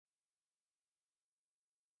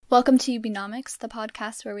Welcome to Ubinomics, the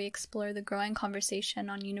podcast where we explore the growing conversation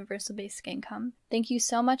on universal basic income. Thank you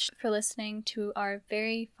so much for listening to our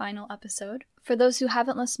very final episode. For those who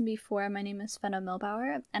haven't listened before, my name is Fenna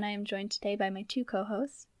Milbauer, and I am joined today by my two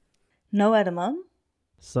co-hosts, Noah Adamam,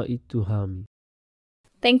 Said Tuhami.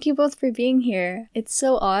 Thank you both for being here. It's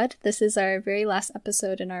so odd. This is our very last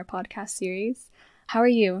episode in our podcast series. How are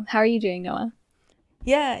you? How are you doing, Noah?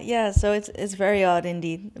 Yeah. So it's very odd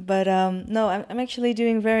indeed, but no, I'm actually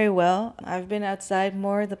doing very well. I've been outside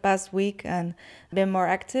more the past week and been more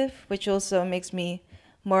active, which also makes me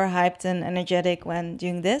more hyped and energetic when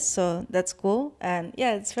doing this. So that's cool. And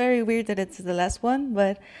yeah, it's very weird that it's the last one,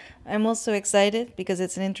 but I'm also excited because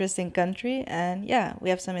it's an interesting country, and yeah, we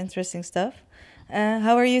have some interesting stuff.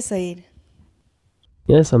 How are you, Said?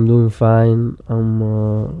 Yes, I'm doing fine.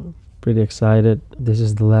 I'm pretty excited. This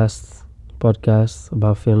is the last podcast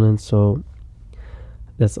about Finland, so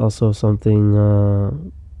that's also something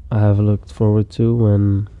I have looked forward to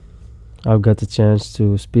when I've got the chance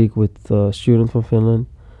to speak with a student from Finland.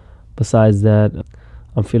 Besides that,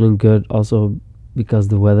 I'm feeling good also because of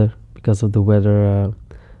the weather.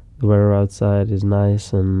 The weather outside is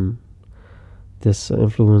nice, and this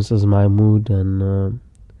influences my mood, and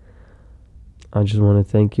I just want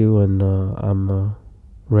to thank you, and I'm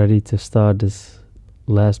ready to start this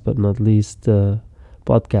last but not least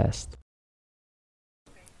podcast.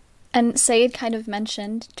 And Said kind of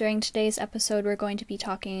mentioned during today's episode we're going to be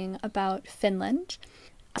talking about Finland.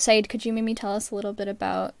 Said, could you maybe tell us a little bit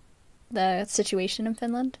about the situation in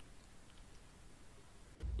Finland?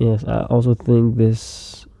 Yes, I also think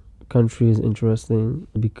this country is interesting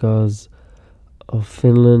because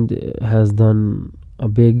Finland has done a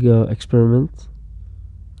big experiment,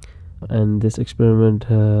 and this experiment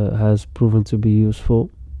has proven to be useful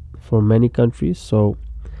for many countries. So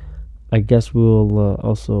I guess we'll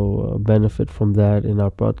also benefit from that in our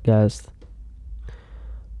podcast.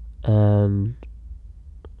 And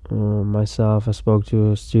myself, I spoke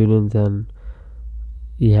to a student, and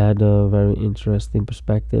he had a very interesting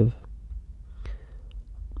perspective.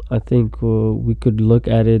 I think we could look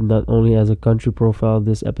at it not only as a country profile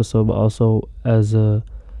this episode, but also as an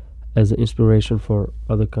inspiration for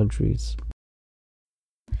other countries.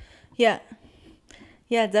 Yeah,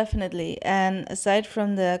 definitely. And aside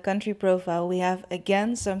from the country profile, we have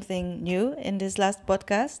again something new in this last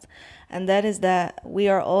podcast, and that is that we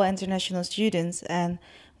are all international students, and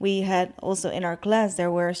we had also in our class,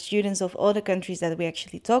 there were students of all the countries that we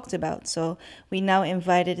actually talked about. So we now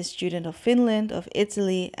invited a student of Finland, of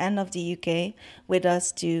Italy, and of the UK with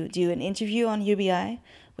us to do an interview on UBI,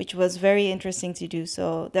 which was very interesting to do.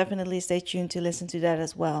 So definitely stay tuned to listen to that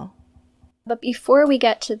as well. But before we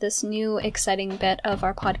get to this new exciting bit of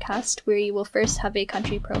our podcast, we will first have a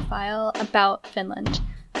country profile about Finland,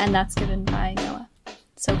 and that's given by Noah.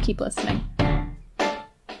 So keep listening.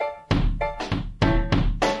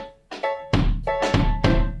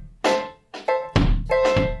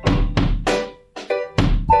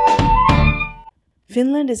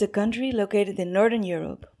 Finland is a country located in Northern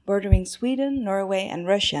Europe, bordering Sweden, Norway, and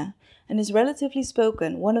Russia, and is relatively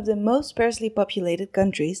spoken one of the most sparsely populated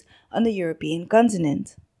countries on the European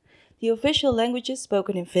continent. The official languages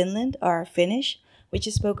spoken in Finland are Finnish, which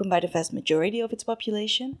is spoken by the vast majority of its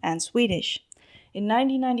population, and Swedish. In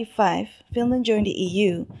 1995, Finland joined the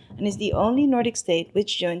EU and is the only Nordic state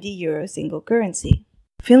which joined the euro single currency.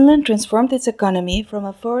 Finland transformed its economy from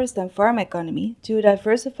a forest and farm economy to a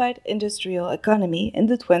diversified industrial economy in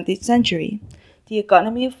the 20th century. The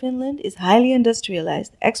economy of Finland is highly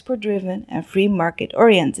industrialized, export-driven, and free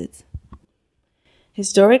market-oriented.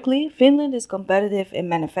 Historically, Finland is competitive in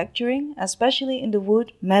manufacturing, especially in the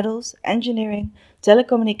wood, metals, engineering,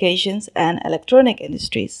 telecommunications, and electronic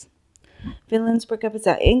industries. Finland's per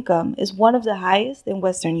capita income is one of the highest in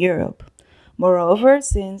Western Europe. Moreover,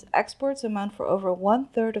 since exports amount for over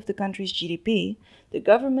 1/3 of the country's GDP, the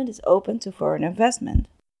government is open to foreign investment.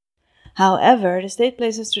 However, the state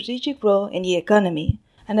plays a strategic role in the economy,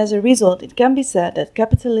 and as a result, it can be said that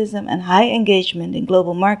capitalism and high engagement in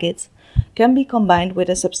global markets can be combined with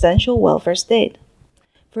a substantial welfare state.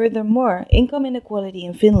 Furthermore, income inequality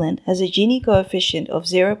in Finland has a Gini coefficient of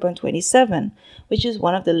 0.27, which is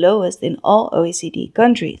one of the lowest in all OECD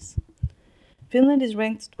countries. Finland is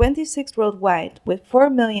ranked 26th worldwide with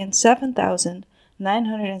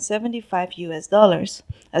 $4,007,975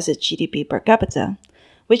 as its GDP per capita,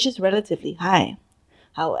 which is relatively high.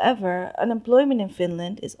 However, unemployment in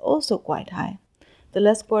Finland is also quite high. The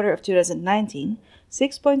last quarter of 2019,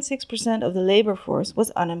 6.6% of the labor force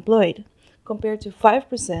was unemployed, compared to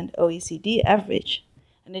 5% OECD average.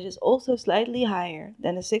 and it is also slightly higher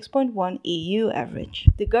than the 6.1 EU average.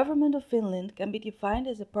 The government of Finland can be defined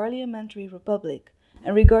as a parliamentary republic,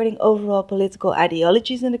 and regarding overall political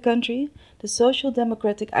ideologies in the country, the social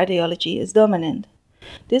democratic ideology is dominant.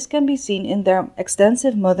 This can be seen in their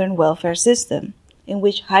extensive modern welfare system, in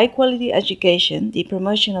which high quality education, the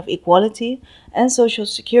promotion of equality, and social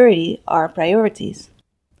security are priorities.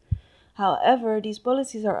 However, these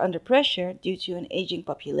policies are under pressure due to an aging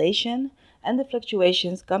population and the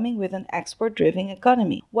fluctuations coming with an export driven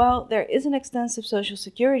economy. While there is an extensive social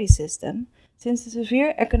security system, since the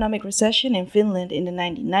severe economic recession in Finland in the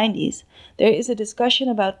 1990s, there is a discussion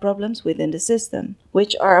about problems within the system,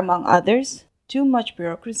 which are, among others, too much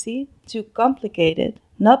bureaucracy, too complicated,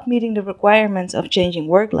 not meeting the requirements of changing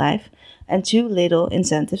work life, and too little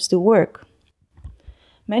incentives to work.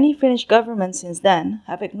 Many Finnish governments since then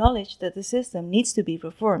have acknowledged that the system needs to be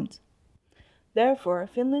reformed. Therefore,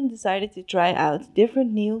 Finland decided to try out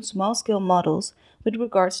different new small-scale models with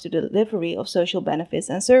regards to the delivery of social benefits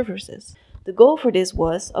and services. The goal for this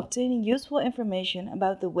was obtaining useful information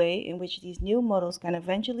about the way in which these new models can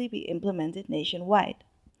eventually be implemented nationwide.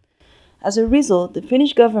 As a result, the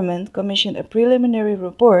Finnish government commissioned a preliminary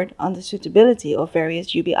report on the suitability of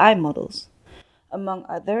various UBI models, among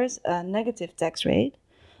others a negative tax rate,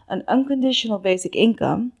 an unconditional basic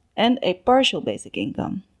income, and a partial basic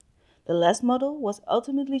income. The last model was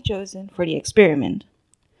ultimately chosen for the experiment.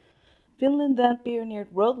 Finland then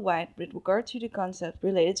pioneered worldwide with regard to the concept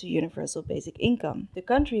related to universal basic income. The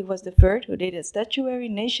country was the first who did a statutory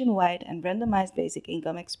nationwide and randomized basic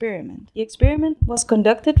income experiment. The experiment was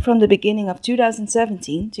conducted from the beginning of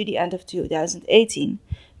 2017 to the end of 2018,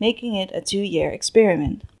 making it a 2-year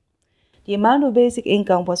experiment. The amount of basic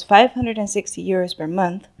income was €560 per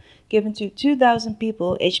month, given to 2,000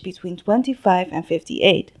 people aged between 25 and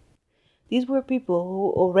 58. These were people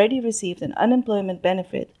who already received an unemployment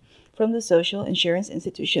benefit from the Social Insurance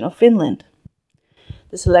Institution of Finland.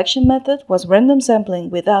 The selection method was random sampling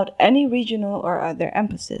without any regional or other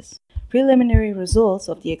emphasis. Preliminary results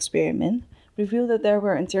of the experiment revealed that there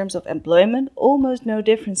were, in terms of employment, almost no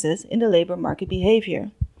differences in the labor market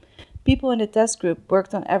behavior. People in the test group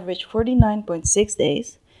worked on average 49.6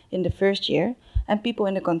 days in the first year, and people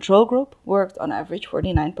in the control group worked on average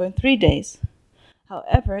 49.3 days.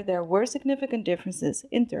 However, there were significant differences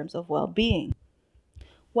in terms of well-being.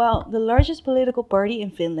 While the largest political party in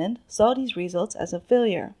Finland saw these results as a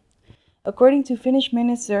failure. According to Finnish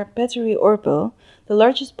Minister Petteri Orpo, the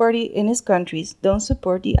largest party in his countries don't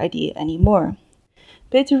support the idea anymore.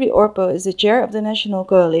 Petteri Orpo is the chair of the National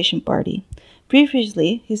Coalition Party.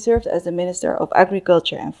 Previously, he served as the Minister of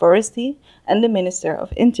Agriculture and Forestry and the Minister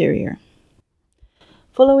of Interior.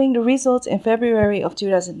 Following the results in February of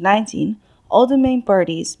 2019, all the main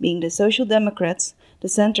parties, being the Social Democrats, the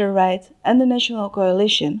Center-Right, and the National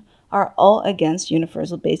Coalition, are all against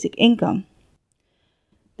universal basic income.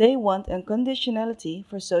 They want unconditionality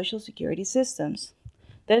for social security systems.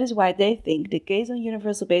 That is why they think the case on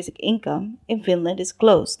universal basic income in Finland is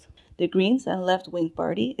closed. The Greens and left-wing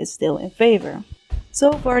party is still in favor.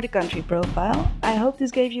 So far the country profile. I hope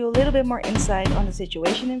this gave you a little bit more insight on the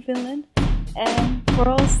situation in Finland. And for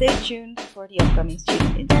all, stay tuned for the upcoming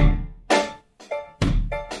student interview.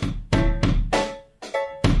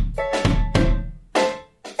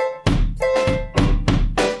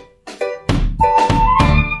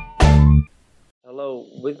 Hello,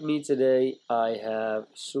 with me today I have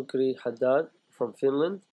Sukri Haddad from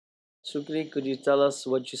Finland. Sukri, could you tell us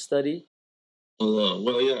what you study?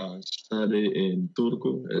 I study in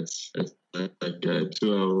Turku. It's like a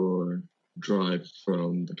 2-hour drive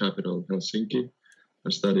from the capital, Helsinki. I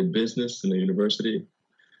studied business in the university,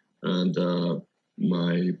 and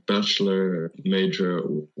my bachelor major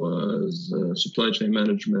was supply chain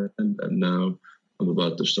management, and now I'm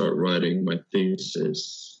about to start writing my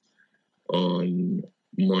thesis on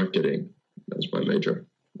marketing. That's my major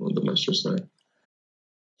on the master's side.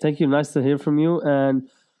 Thank you. Nice to hear from you. And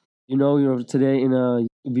you're today in a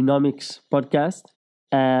Ubinomics podcast,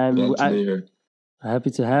 and Glad to be here. happy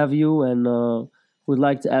to have you. And would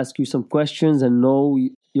like to ask you some questions and know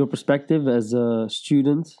your perspective as a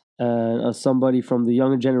student and as somebody from the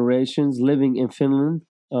younger generations living in Finland.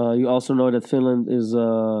 You also know that Finland is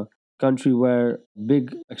a country where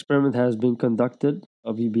big experiment has been conducted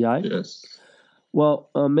of UBI. Yes. Well,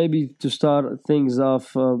 maybe to start things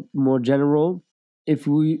off more general, if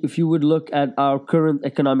you would look at our current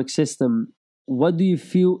economic system, what do you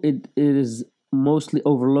feel it is mostly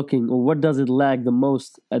overlooking, or what does it lack the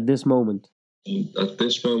most at this moment? At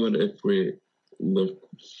this moment, if we look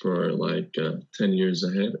for 10 years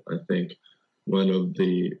ahead, I think one of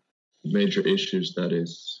the major issues that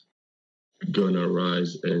is going to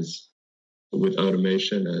arise is with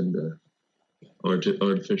automation and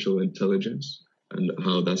artificial intelligence, and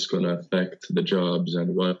how that's going to affect the jobs,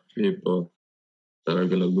 and what people that are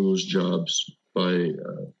going to lose jobs by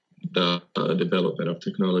the development of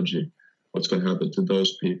technology, what's going to happen to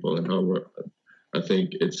those people, and I think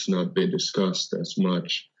it's not been discussed as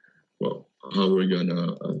much. Well, how we're going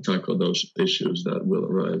to tackle those issues that will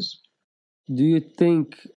arise. Do you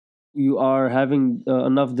think you are having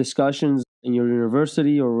enough discussions in your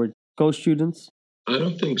university or with co-students? I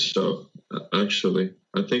don't think so, actually.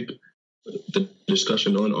 I think the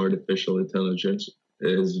discussion on artificial intelligence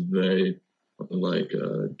is very like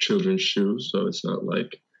children's shoes, so it's not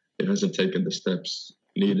like it hasn't taken the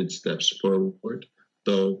needed steps forward,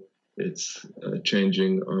 though it's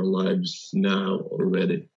changing our lives now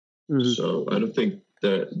already. Mm-hmm. So I don't think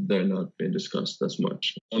they're not being discussed as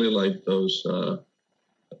much. Only like those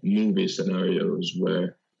movie scenarios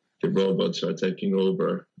where the robots are taking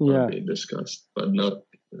over are being discussed, but not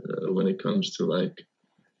when it comes to like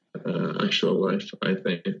actual life, I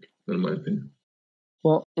think, in my opinion.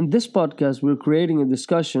 Well, in this podcast, we're creating a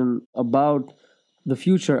discussion about the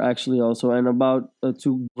future actually also, and about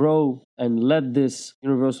to grow and let this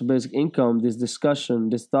universal basic income, this discussion,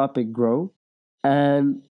 this topic grow.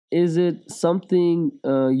 And is it something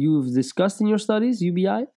you've discussed in your studies,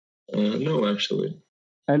 UBI? No, actually.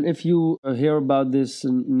 And if you hear about this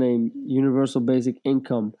name, universal basic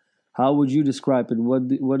income, how would you describe it?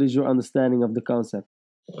 What is your understanding of the concept?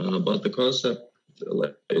 About the concept,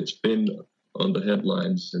 it's been on the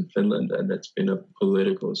headlines in Finland, and it's been a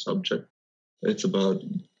political subject. It's about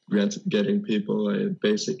getting people a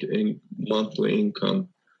basic monthly income,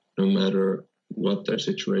 no matter what their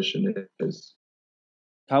situation is.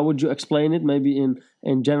 How would you explain it, maybe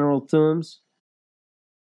in general terms?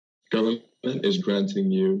 Government is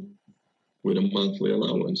granting you with a monthly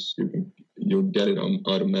allowance. You'll get it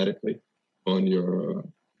automatically on your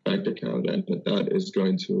bank account, and that is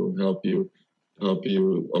going to help you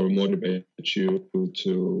or motivate you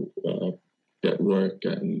to get work,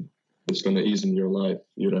 and it's going to ease in your life.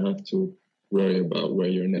 You don't have to worry about where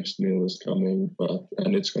your next meal is coming,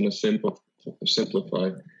 and it's going to simplify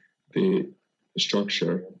the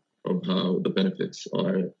structure of how the benefits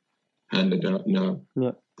are handed out now.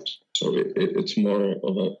 Yeah. So it's more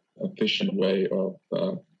of an efficient way of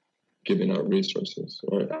giving out resources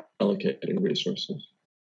or allocating resources.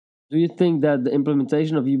 Do you think that the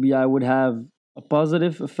implementation of UBI would have a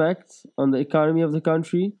positive effect on the economy of the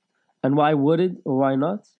country? And why would it, or why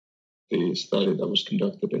not? The study that was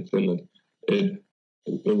conducted in Finland, it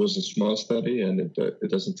was a small study, and it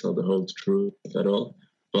doesn't tell the whole truth at all,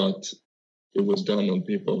 but it was done on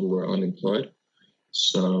people who were unemployed.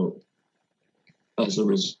 So as a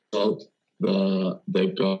result, they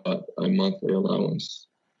got a monthly allowance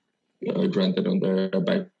granted on their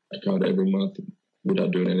bank account every month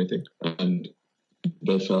without doing anything. And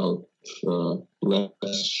they felt less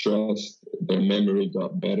stressed. Their memory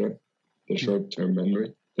got better, the short-term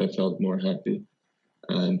memory. They felt more happy.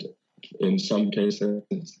 And in some cases,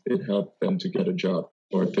 it helped them to get a job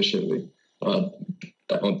more efficiently. On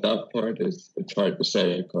that part, it's hard to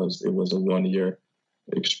say because it was a 1-year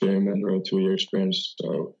experiment or a 2-year experience.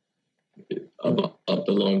 So about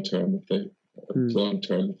the long-term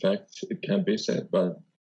effects, it can't be said, but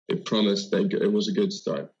it promised that it was a good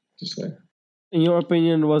start, to say. In your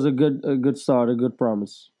opinion, it was a good start, a good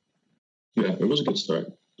promise? Yeah, it was a good start,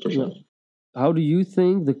 for sure. Yeah. How do you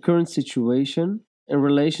think the current situation in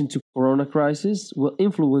relation to Corona crisis will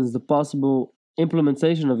influence the possible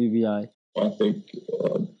implementation of UBI? I think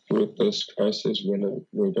with this crisis,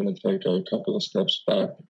 we're going to take a couple of steps back.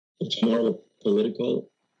 It's more of a political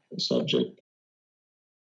subject.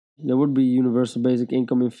 There would be universal basic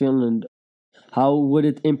income in Finland. How would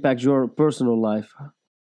it impact your personal life?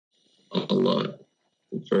 A lot.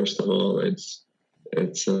 First of all, it's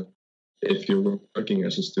if you're working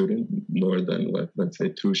as a student more than let's say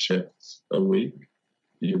 2 shifts a week,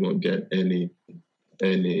 you won't get any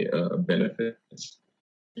benefits.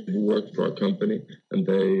 If you work for a company and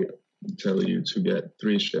they tell you to get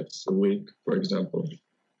 3 shifts a week, for example,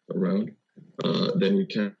 then you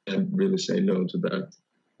can't really say no to that.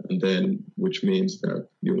 And then, which means that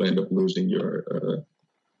you'll end up losing your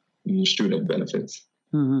student benefits.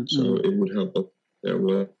 Mm-hmm. So it would help if there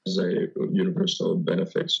was a universal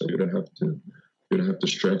benefit, so you don't have to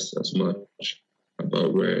stress as much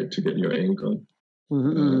about where to get your income.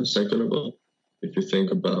 Mm-hmm. Second of all, if you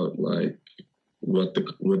think about like what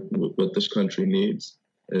this country needs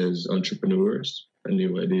is entrepreneurs and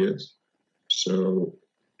new ideas, so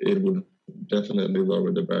it would definitely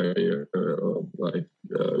lower the barrier of like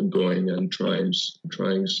going and trying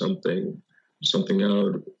something something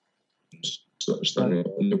out, starting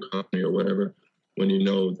a new company or whatever, when you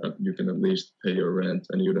know that you can at least pay your rent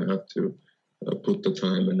and you don't have to put the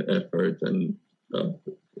time and effort and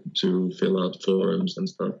to fill out forms and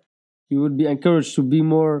stuff. You would be encouraged to be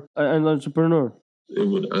more an entrepreneur. It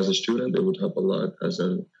would, as a student, it would help a lot. As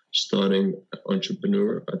a starting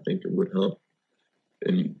entrepreneur, I think it would help.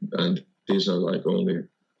 And these are like only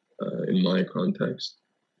in my context.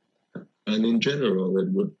 And in general,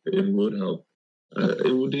 it would help.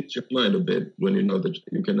 It would ease your mind a bit when you know that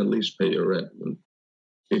you can at least pay your rent. And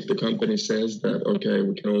if the company says that, okay,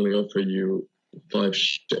 we can only offer you 5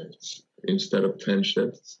 shifts instead of 10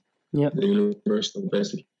 shifts, Yeah. the universal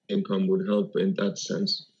basic income would help in that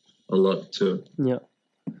sense a lot too. Yeah.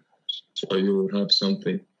 So you would have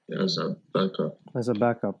something as a backup. As a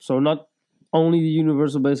backup. So not only the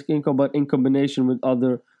universal basic income, but in combination with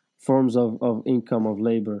other forms of income, of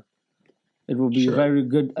labor. It will be a Sure. very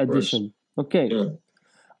good addition. Okay. Yeah.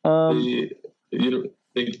 You don't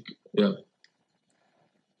think, yeah.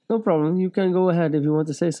 No problem. You can go ahead if you want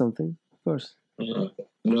to say something. Of course. No,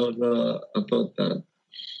 I thought that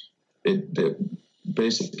the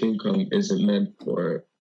basic income isn't meant for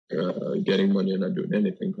getting money and not doing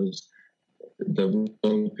anything, because the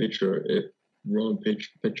wrong picture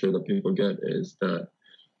that people get is that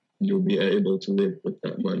you'll be able to live with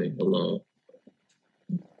that money alone,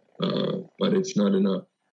 but it's not enough.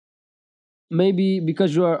 Maybe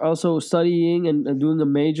because you are also studying and doing a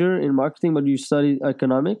major in marketing, but you study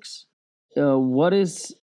economics. What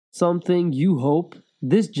is something you hope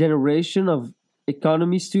this generation of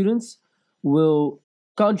economy students will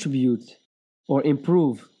contribute or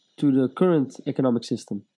improve to the current economic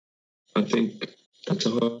system? I think that's a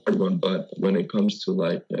hard one, but when it comes to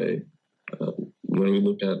like when we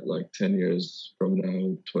look at like 10 years from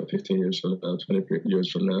now, 15 years from now, 20 years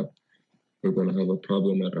from now, we're going to have a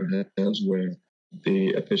problem at our hands where the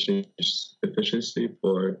efficiency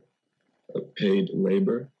for paid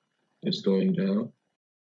labor is going down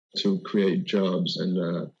to create jobs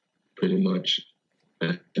and pretty much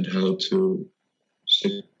and how to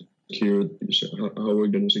secure how we're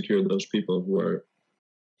going to secure those people who are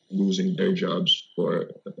losing their jobs for.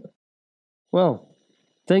 Well,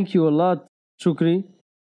 thank you a lot, Shukri.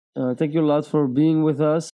 Thank you a lot for being with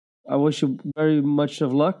us. I wish you very much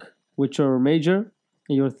of luck with your major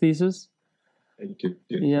and your thesis. Thank you.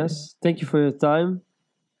 Yes, thank you for your time.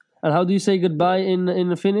 And how do you say goodbye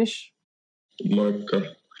in Finnish?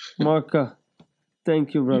 Marka. Marka.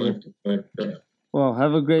 Thank you, brother. Marka. Well,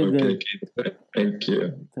 have a great day. Okay, thank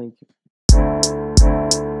you. Thank you.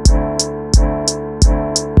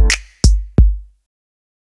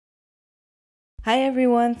 Hi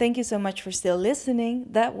everyone, thank you so much for still listening.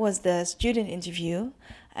 That was the student interview.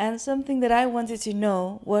 And something that I wanted to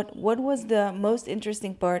know, what was the most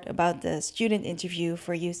interesting part about the student interview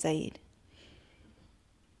for you, Saeed?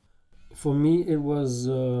 For me, it was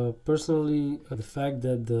personally the fact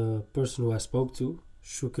that the person who I spoke to,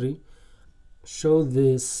 Shukri, showed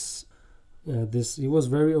this. He was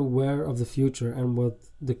very aware of the future and what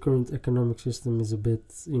the current economic system is a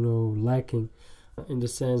bit, lacking, in the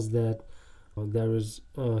sense that there is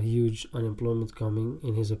a huge unemployment coming,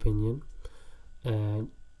 in his opinion, and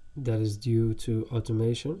that is due to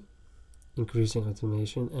increasing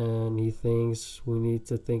automation, and he thinks we need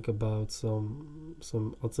to think about some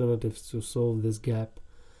alternatives to solve this gap.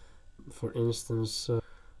 For instance,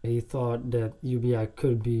 he thought that UBI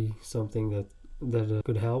could be something that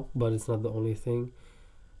could help, but it's not the only thing.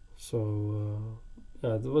 So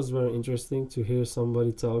it was very interesting to hear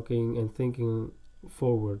somebody talking and thinking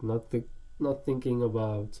forward, not thinking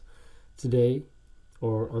about today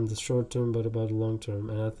or on the short term, but about the long term.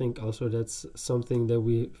 And I think also that's something that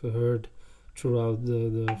we've heard throughout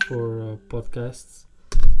the 4 podcasts.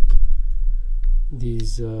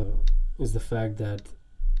 These is the fact that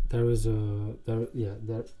there we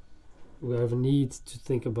have a need to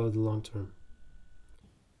think about the long term.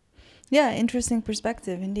 Yeah, interesting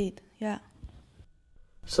perspective indeed. Yeah.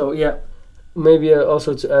 So maybe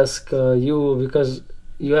also to ask you, because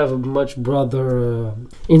you have a much broader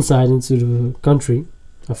insight into the country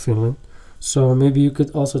of Finland. So maybe you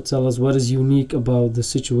could also tell us what is unique about the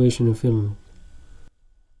situation in Finland.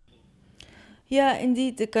 Yeah,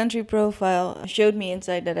 indeed, the country profile showed me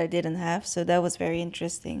insight that I didn't have, so that was very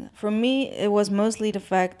interesting. For me, it was mostly the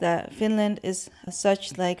fact that Finland is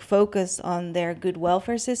such focused on their good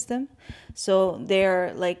welfare system. So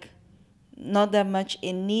they're not that much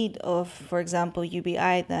in need of, for example,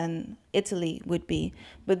 UBI than Italy would be,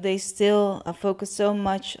 but they still focus so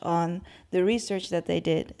much on the research that they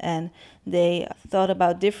did, and they thought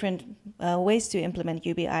about different ways to implement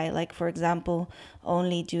UBI, like, for example,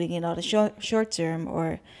 only doing it on a short term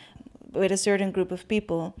or with a certain group of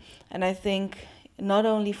people. And I think not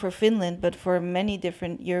only for Finland, but for many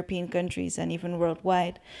different European countries and even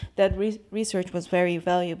worldwide, that research was very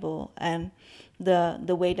valuable, and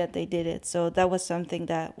the way that they did it. So that was something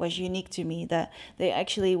that was unique to me, that they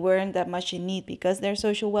actually weren't that much in need because their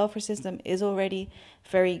social welfare system is already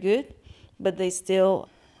very good, but they still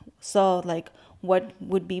saw like what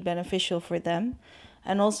would be beneficial for them.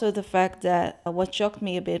 And also the fact that what shocked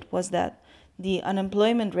me a bit was that the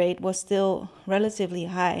unemployment rate was still relatively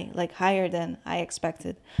high, like higher than I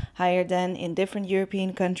expected, higher than in different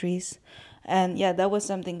European countries. And yeah, that was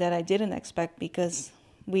something that I didn't expect, because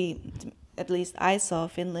at least I saw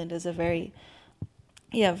Finland as a very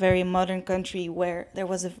modern country where there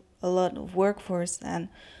was a lot of workforce, and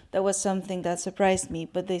that was something that surprised me,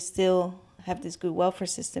 but they still have this good welfare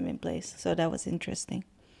system in place. So that was interesting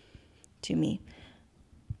to me.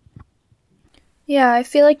 Yeah, I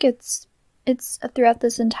feel like it's throughout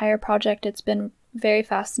this entire project, it's been very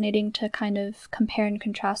fascinating to kind of compare and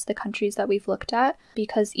contrast the countries that we've looked at,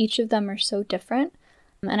 because each of them are so different.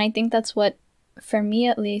 And I think that's what, for me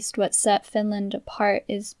at least, what set Finland apart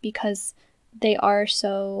is because they are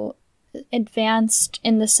so advanced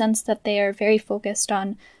in the sense that they are very focused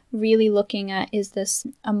on really looking at, is this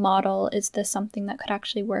a model? Is this something that could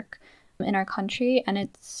actually work in our country? And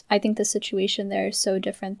I think the situation there is so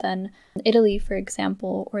different than Italy, for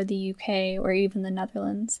example, or the UK, or even the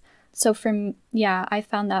Netherlands. So I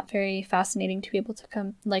found that very fascinating to be able to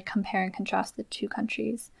compare and contrast the two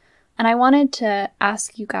countries. And I wanted to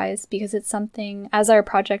ask you guys, because it's something, as our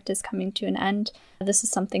project is coming to an end, this is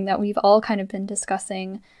something that we've all kind of been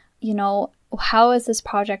discussing, how has this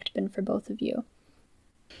project been for both of you?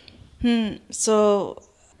 So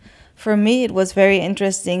for me, it was very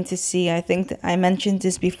interesting to see. I think that I mentioned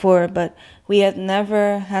this before, but we had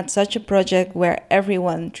never had such a project where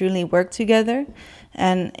everyone truly worked together.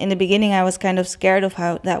 And in the beginning, I was kind of scared of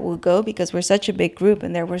how that would go, because we're such a big group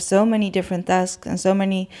and there were so many different tasks and so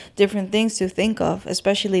many different things to think of,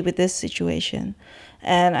 especially with this situation.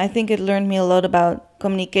 And I think it learned me a lot about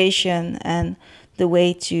communication and the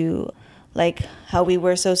way to, like, how we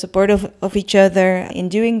were so supportive of each other in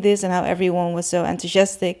doing this, and how everyone was so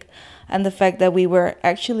enthusiastic. And the fact that we were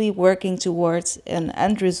actually working towards an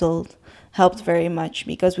end result helped very much,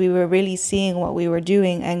 because we were really seeing what we were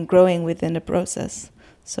doing and growing within the process.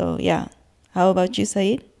 So yeah. How about you,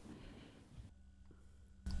 Said?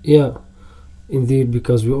 Yeah, indeed,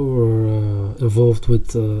 because we were involved with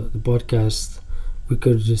the podcast, we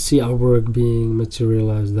could see our work being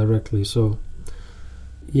materialized directly. So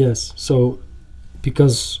yes, so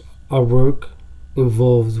because our work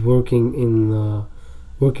involved working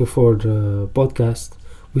for the podcast,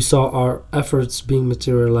 we saw our efforts being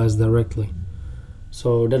materialized directly.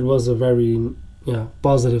 So that was a very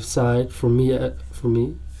positive side for me at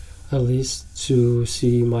least, to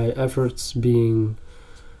see my efforts being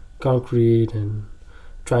concrete and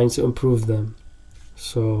trying to improve them.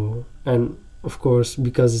 So, and of course,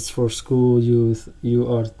 because it's for school youth, you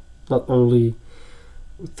are not only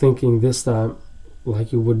thinking this time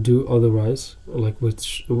like you would do otherwise, like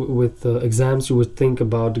with exams you would think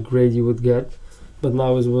about the grade you would get, but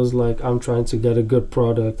now it was like, I'm trying to get a good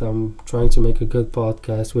product, I'm trying to make a good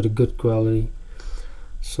podcast with a good quality.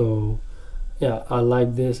 So yeah, I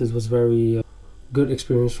like this. It was very good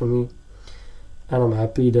experience for me, and I'm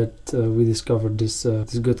happy that we discovered this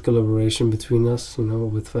good collaboration between us,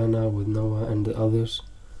 with Fana, with Noah, and the others.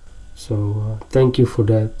 So thank you for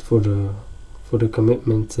that, for the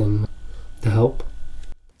commitment and the help.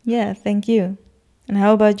 Yeah, thank you. And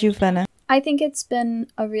how about you, Fana? I think it's been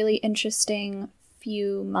a really interesting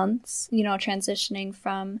few months, transitioning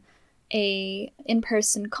from a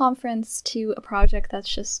in-person conference to a project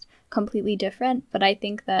that's just completely different. But I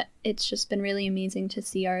think that it's just been really amazing to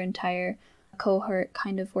see our entire cohort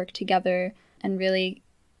kind of work together and really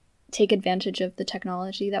take advantage of the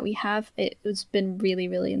technology that we have. It's been really,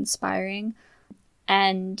 really inspiring.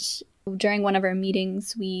 And during one of our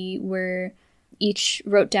meetings, we each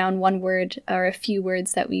wrote down one word or a few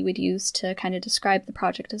words that we would use to kind of describe the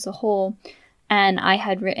project as a whole. And I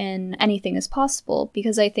had written anything is possible,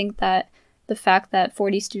 because I think that the fact that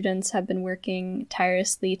 40 students have been working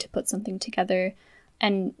tirelessly to put something together,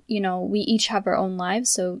 and, we each have our own lives,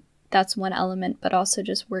 so that's one element, but also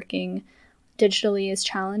just working digitally is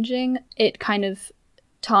challenging. It kind of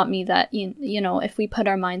taught me that, if we put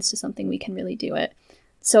our minds to something, we can really do it.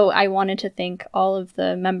 So I wanted to thank all of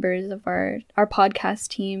the members of our podcast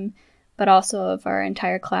team, but also of our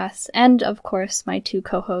entire class, and of course my two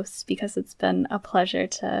co-hosts, because it's been a pleasure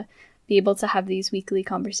to be able to have these weekly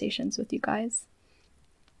conversations with you guys.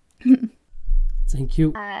 Thank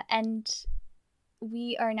you. And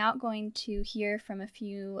we are now going to hear from a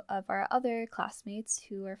few of our other classmates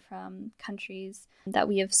who are from countries that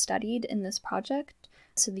we have studied in this project,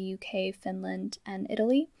 so the UK, Finland, and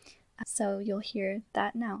Italy. So you'll hear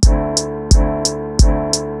that now.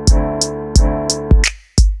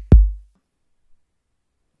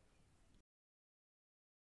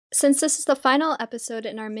 Since this is the final episode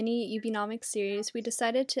in our mini Ubenomics series, we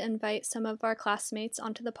decided to invite some of our classmates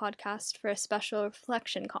onto the podcast for a special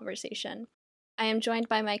reflection conversation. I am joined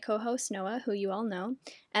by my co-host Noah, who you all know,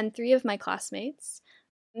 and 3 of my classmates.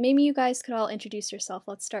 Maybe you guys could all introduce yourself.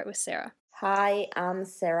 Let's start with Sarah. Hi, I'm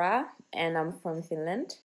Sarah, and I'm from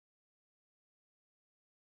Finland.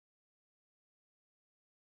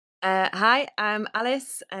 Hi, I'm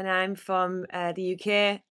Alice, and I'm from the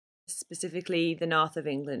UK, specifically the north of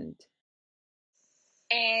England.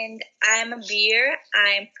 And I'm Abir.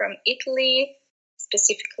 I'm from Italy,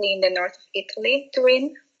 specifically in the north of Italy,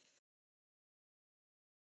 Turin.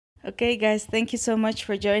 Okay, guys, thank you so much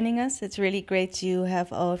for joining us. It's really great to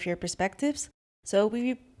have all of your perspectives. So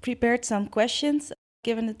we prepared some questions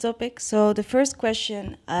given the topic. So the first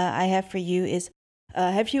question I have for you is,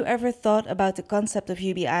 have you ever thought about the concept of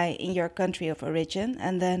UBI in your country of origin?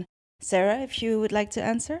 And then, Sarah, if you would like to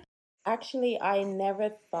answer. Actually, I never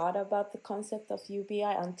thought about the concept of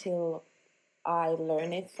UBI until I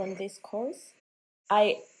learned it from this course.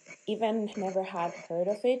 I even never had heard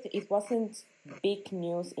of it. It wasn't big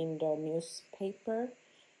news in the newspaper,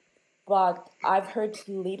 but I've heard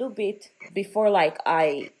a little bit before, like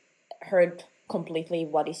I heard completely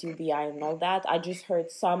what is UBI and all that. I just heard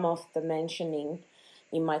some of the mentioning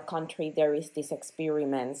in my country there is this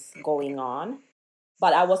experiments going on,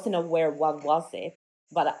 but I wasn't aware what was it.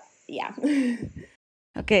 But yeah.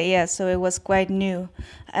 Okay, yeah, so it was quite new.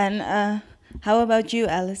 And how about you,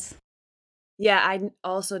 Alice? Yeah, I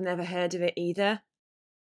also never heard of it either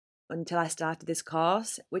until I started this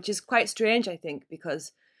course, which is quite strange, I think,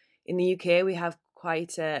 because in the UK we have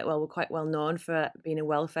we're quite well known for being a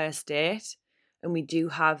welfare state, and we do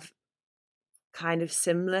have kind of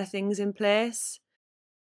similar things in place,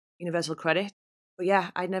 universal credit. But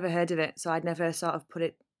yeah, I'd never heard of it, so I'd never sort of put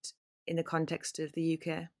it in the context of the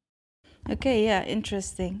UK. Okay, yeah,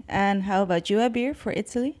 interesting. And how about you, Abir, for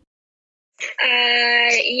Italy?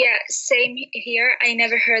 Yeah, same here. I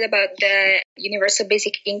never heard about the universal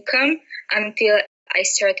basic income until I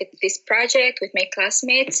started this project with my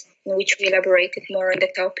classmates, in which we elaborated more on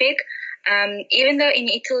the topic. Even though in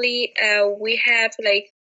Italy we have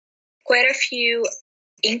like quite a few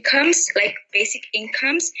incomes, like basic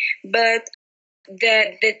incomes, but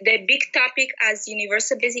the big topic as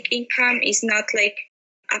universal basic income is not like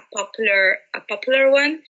a popular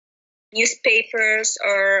one. Newspapers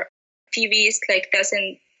or TVs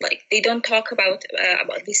they don't talk about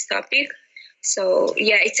this topic. So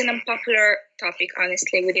yeah, it's an unpopular topic,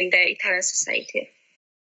 honestly, within the Italian society.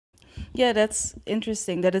 Yeah, that's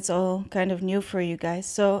interesting that it's all kind of new for you guys.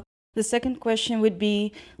 So the second question would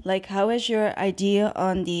be, like, how has your idea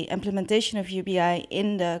on the implementation of UBI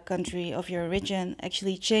in the country of your origin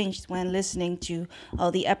actually changed when listening to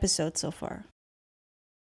all the episodes so far?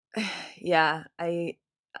 Yeah, I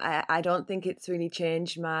don't think it's really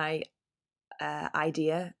changed my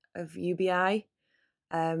idea of UBI.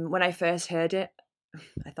 When I first heard it,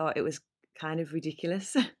 I thought it was kind of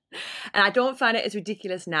ridiculous. And I don't find it as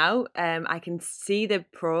ridiculous now. I can see the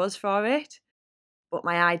pros for it, but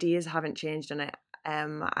my ideas haven't changed on it.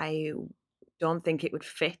 I don't think it would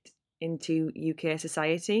fit into UK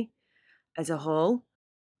society as a whole.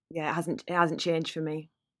 Yeah, it hasn't changed for me.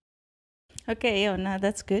 Okay, oh, no,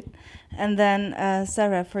 that's good. And then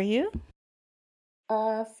Sarah, for you?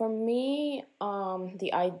 For me,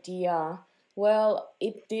 the idea, well,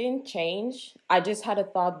 it didn't change. I just had a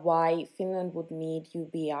thought why Finland would need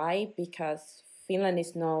UBI, because Finland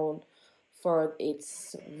is known for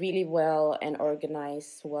its really well and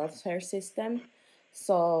organized welfare system.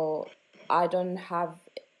 So I don't have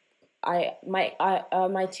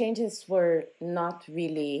my changes were not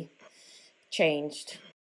really changed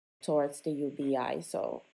towards the UBI.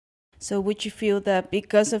 So would you feel that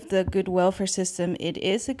because of the good welfare system, it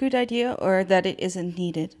is a good idea, or that it isn't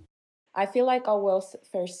needed? I feel like our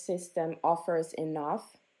welfare system offers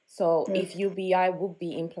enough. So if UBI would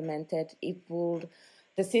be implemented,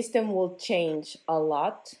 the system will change a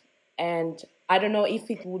lot. And I don't know if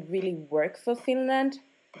it would really work for Finland,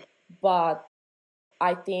 but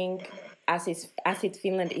I think as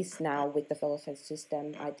Finland is now with the welfare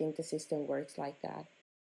system. I think the system works like that.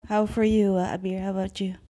 How for you, Abir? How about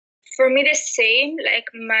you? For me, the same. Like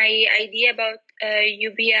my idea about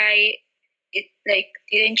UBI, it like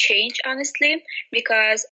didn't change honestly,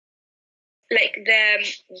 because like the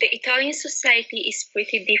Italian society is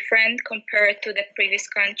pretty different compared to the previous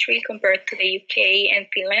country, compared to the UK and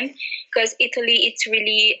Finland, because Italy, it's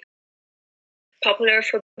really popular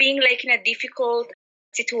for being like in a difficult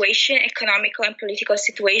situation, economical and political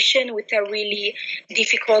situation, with a really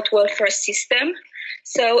difficult welfare system.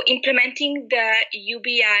 So implementing the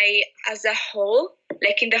UBI as a whole,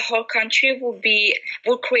 like in the whole country,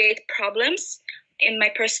 will create problems, in my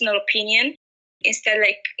personal opinion. Instead,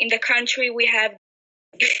 like in the country, we have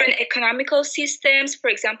different economical systems. For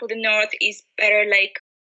example, the north is better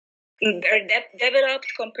developed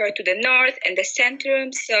compared to the north and the center.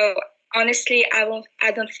 So honestly, I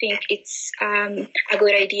don't think it's a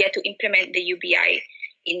good idea to implement the UBI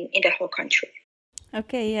in the whole country.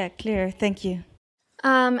 Okay, yeah, clear. Thank you.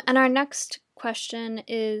 And our next question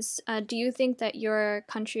is, do you think that your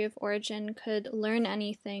country of origin could learn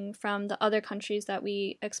anything from the other countries that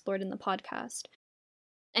we explored in the podcast?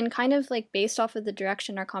 And kind of like based off of the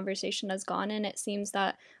direction our conversation has gone in, it seems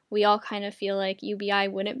that we all kind of feel like UBI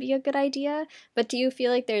wouldn't be a good idea. But do you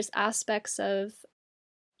feel like there's aspects of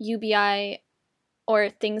UBI or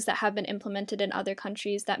things that have been implemented in other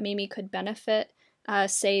countries that maybe could benefit,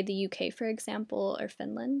 say, the UK, for example, or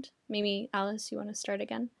Finland? Maybe, Alice, you want to start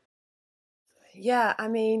again? Yeah, I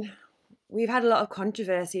mean, we've had a lot of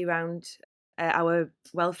controversy around our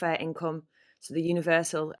welfare income, so the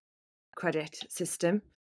universal credit system.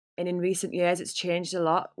 And in recent years, it's changed a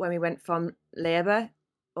lot when we went from Labour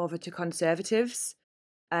over to Conservatives,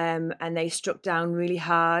 and they struck down really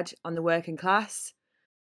hard on the working class.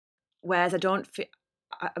 Whereas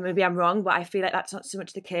maybe I'm wrong, but I feel like that's not so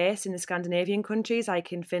much the case in the Scandinavian countries,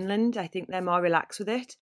 like in Finland. I think they're more relaxed with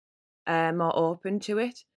it, more open to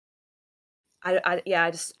it. I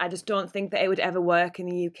just don't think that it would ever work in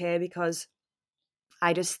the UK, because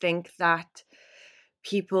I just think that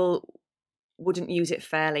people wouldn't use it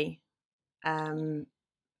fairly. And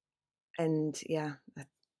yeah.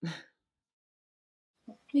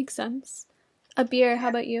 Makes sense. Abir, how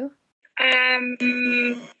about you?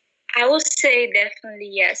 I will say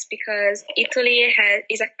definitely yes, because Italy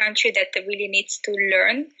is a country that really needs to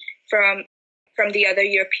learn from the other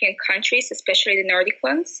European countries, especially the Nordic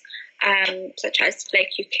ones, such as like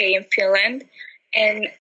UK and Finland. And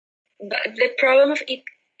the problem of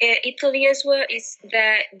Italy as well is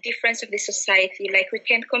the difference of the society. Like we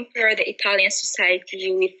can compare the Italian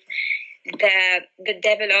society with the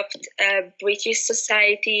developed British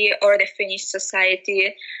society or the Finnish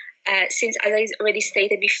society. Since, as I already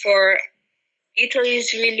stated before, Italy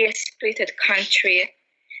is really a splitted country.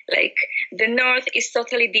 Like the north is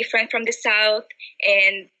totally different from the south,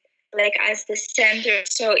 and like as the center.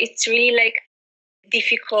 So it's really like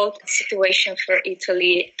difficult situation for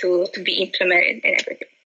Italy to be implemented and everything.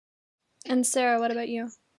 And Sarah, what about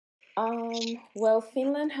you? Well,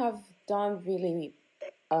 Finland have done really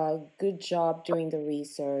a good job doing the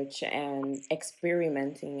research and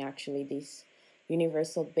experimenting actually this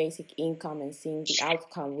universal basic income and seeing the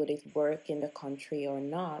outcome, would it work in the country or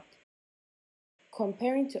not.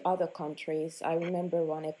 Comparing to other countries, I remember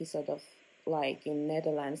one episode of like in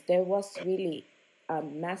Netherlands, there was really a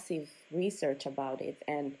massive research about it,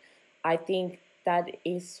 and I think that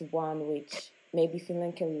is one which maybe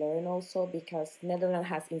Finland can learn also, because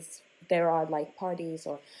Netherlands there are like parties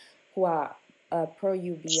or who are pro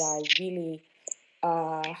UBI really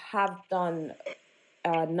have done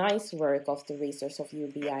nice work of the research of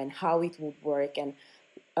UBI and how it would work and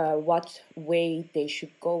what way they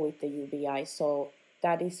should go with the UBI. So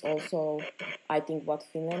that is also, I think, what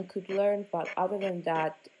Finland could learn. But other than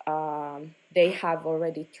that, they have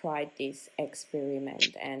already tried this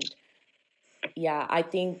experiment. And yeah, I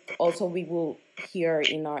think also we will hear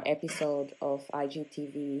in our episode of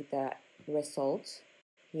IGTV the results.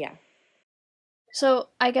 Yeah. So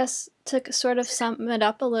I guess to sort of sum it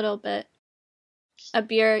up a little bit,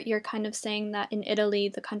 Abir, you're kind of saying that in Italy,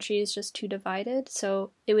 the country is just too divided.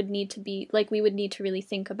 So it would need to be, like, we would need to really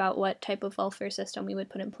think about what type of welfare system we would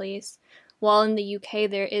put in place. While in the UK,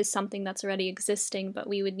 there is something that's already existing, but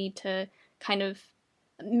we would need to kind of,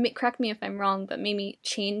 correct me if I'm wrong, but maybe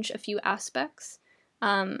change a few aspects.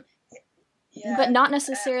 But not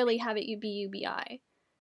necessarily have it be UBI.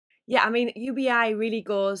 Yeah, I mean, UBI really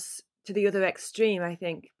goes to the other extreme, I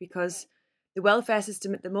think, because the welfare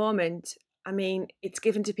system at the moment, I mean, it's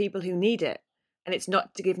given to people who need it, and it's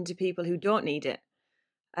not given to people who don't need it.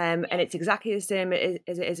 And it's exactly the same as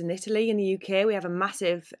it is in Italy. In the UK, we have a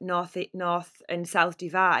massive north and south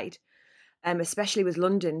divide, especially with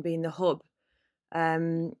London being the hub,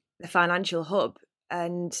 the financial hub.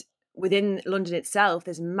 And within London itself,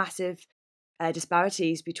 there's massive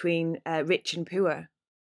disparities between rich and poor.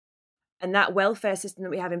 And that welfare system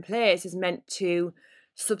that we have in place is meant to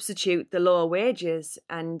substitute the lower wages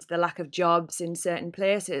and the lack of jobs in certain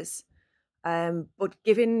places. But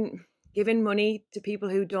giving money to people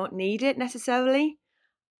who don't need it necessarily,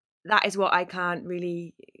 that is what I can't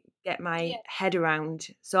really get my head around.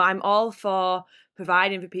 So I'm all for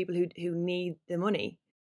providing for people who need the money,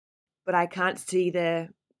 but I can't see the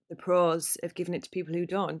pros of giving it to people who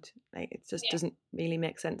don't. Like, it just doesn't really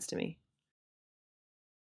make sense to me.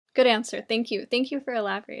 Good answer. Thank you. Thank you for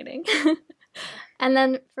elaborating. And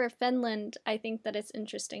then for Finland, I think that it's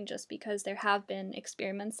interesting just because there have been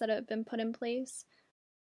experiments that have been put in place.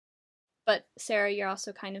 But Sarah, you're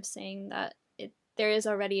also kind of saying that there is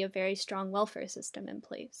already a very strong welfare system in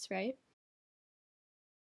place, right?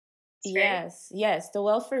 Yes. The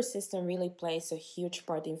welfare system really plays a huge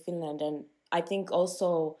part in Finland, and I think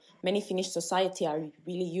also many Finnish society are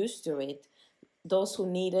really used to it. Those who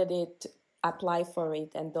needed it apply for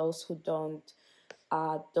it, and those who don't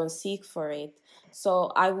seek for it.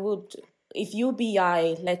 So I would, if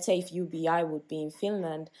UBI would be in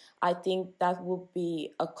Finland, I think that would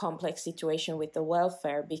be a complex situation with the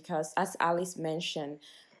welfare, because as Alice mentioned,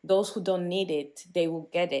 those who don't need it, they will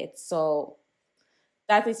get it. So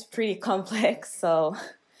that is pretty complex. So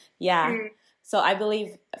so I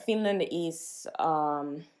believe Finland is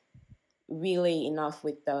really enough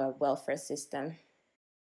with the welfare system.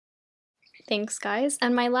 Thanks, guys.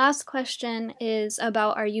 And my last question is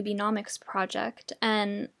about our UBnomics project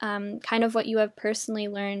and kind of what you have personally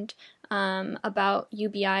learned about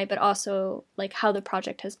UBI, but also like how the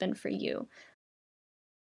project has been for you.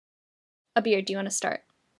 Abir, do you want to start?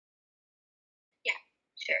 Yeah,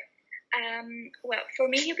 sure. Well, for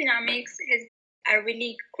me, UBnomics has a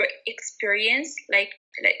really great experience. Like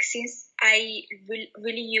since I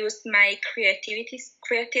really used my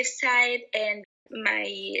creative side, and my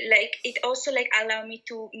it also allowed me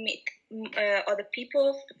to meet other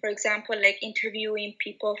people. For example, interviewing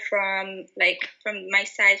people from my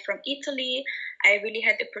side from Italy. I really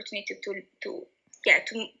had the opportunity to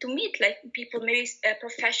meet people, maybe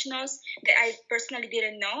professionals that I personally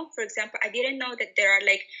didn't know. For example, I didn't know that there are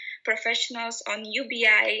professionals on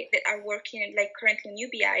UBI that are working currently on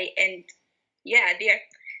UBI, and they are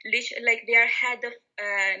they are head of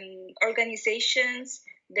organizations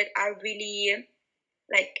that are really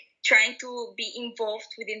trying to be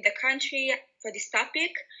involved within the country for this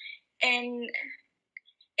topic, and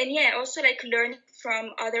also learn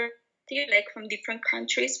from other from different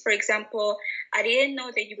countries. For example, I didn't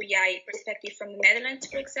know the UBI perspective from the Netherlands,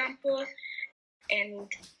 for example,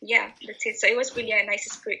 and that's it. So it was really a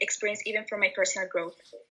nice experience, even for my personal growth.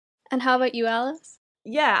 And how about you, Alice?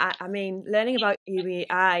 Yeah, I mean, learning about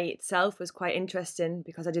UBI itself was quite interesting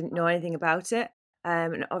because I didn't know anything about it.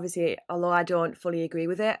 And obviously, although I don't fully agree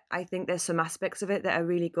with it, I think there's some aspects of it that are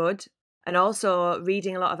really good. And also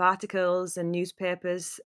reading a lot of articles and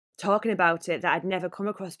newspapers talking about it that I'd never come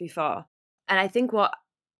across before. And I think what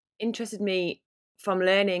interested me from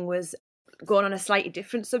learning was going on a slightly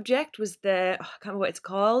different subject was I can't remember what it's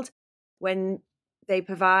called, when they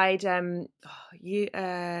provide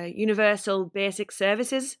universal basic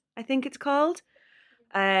services, I think it's called.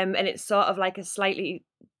 And it's sort of like a slightly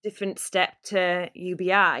different step to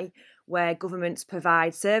UBI, where governments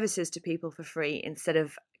provide services to people for free instead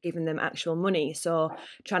of giving them actual money. So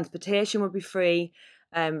transportation would be free,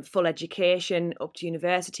 full education up to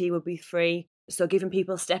university would be free. So giving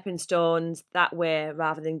people stepping stones that way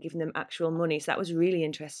rather than giving them actual money. So that was really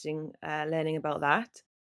interesting, learning about that.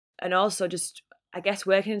 And also just, I guess,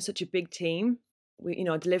 working in such a big team, we,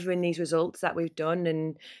 delivering these results that we've done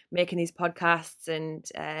and making these podcasts and,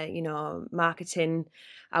 marketing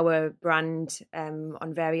our brand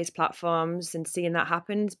on various platforms and seeing that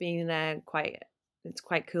happen, being it's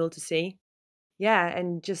quite cool to see. Yeah,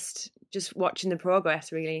 and just watching the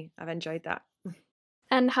progress, really. I've enjoyed that.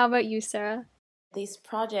 And how about you, Sarah? This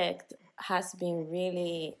project has been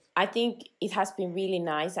really, I think it has been really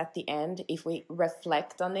nice at the end if we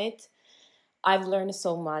reflect on it. I've learned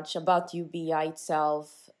so much about UBI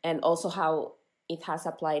itself and also how it has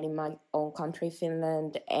applied in my own country,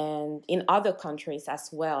 Finland, and in other countries as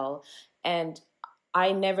well. And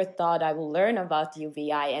I never thought I would learn about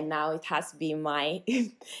UBI, and now it has been my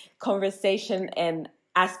conversation and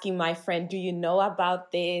asking my friend, do you know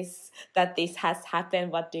about this, that this has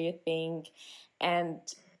happened? What do you think? And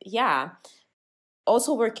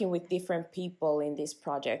also working with different people in this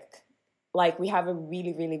project. Like we have a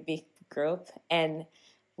really, really big group and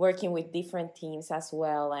working with different teams as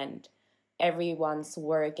well. And everyone's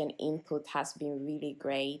work and input has been really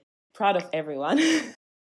great. Proud of everyone.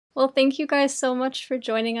 Well, thank you guys so much for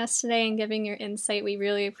joining us today and giving your insight. We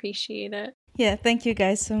really appreciate it. Yeah, thank you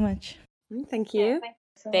guys so much. Thank you.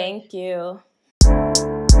 Thank you.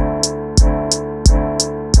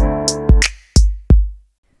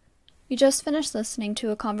 We just finished listening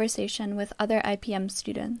to a conversation with other IPM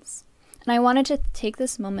students, and I wanted to take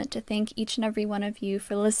this moment to thank each and every one of you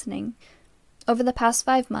for listening. Over the past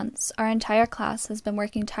 5 months, our entire class has been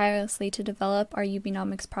working tirelessly to develop our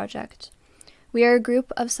Ubenomics project. We are a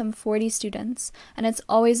group of some 40 students, and it's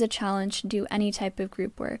always a challenge to do any type of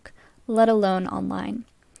group work, let alone online.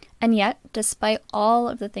 And yet, despite all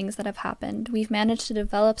of the things that have happened, we've managed to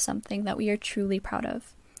develop something that we are truly proud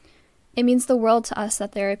of. It means the world to us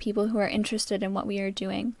that there are people who are interested in what we are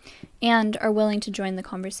doing and are willing to join the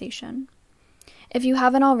conversation. If you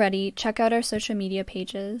haven't already, check out our social media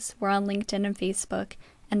pages. We're on LinkedIn and Facebook,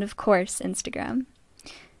 and of course, Instagram.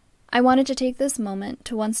 I wanted to take this moment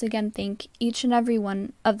to once again thank each and every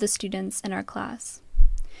one of the students in our class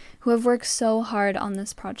who have worked so hard on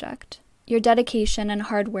this project. Your dedication and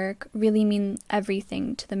hard work really mean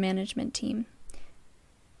everything to the management team,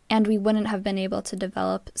 and we wouldn't have been able to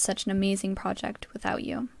develop such an amazing project without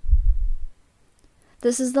you.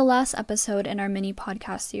 This is the last episode in our mini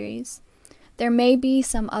podcast series. There may be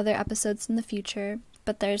some other episodes in the future,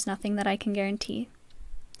 but there's nothing that I can guarantee.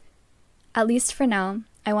 At least for now,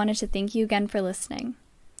 I wanted to thank you again for listening,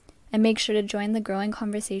 and make sure to join the growing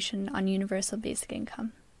conversation on Universal Basic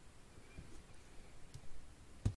Income.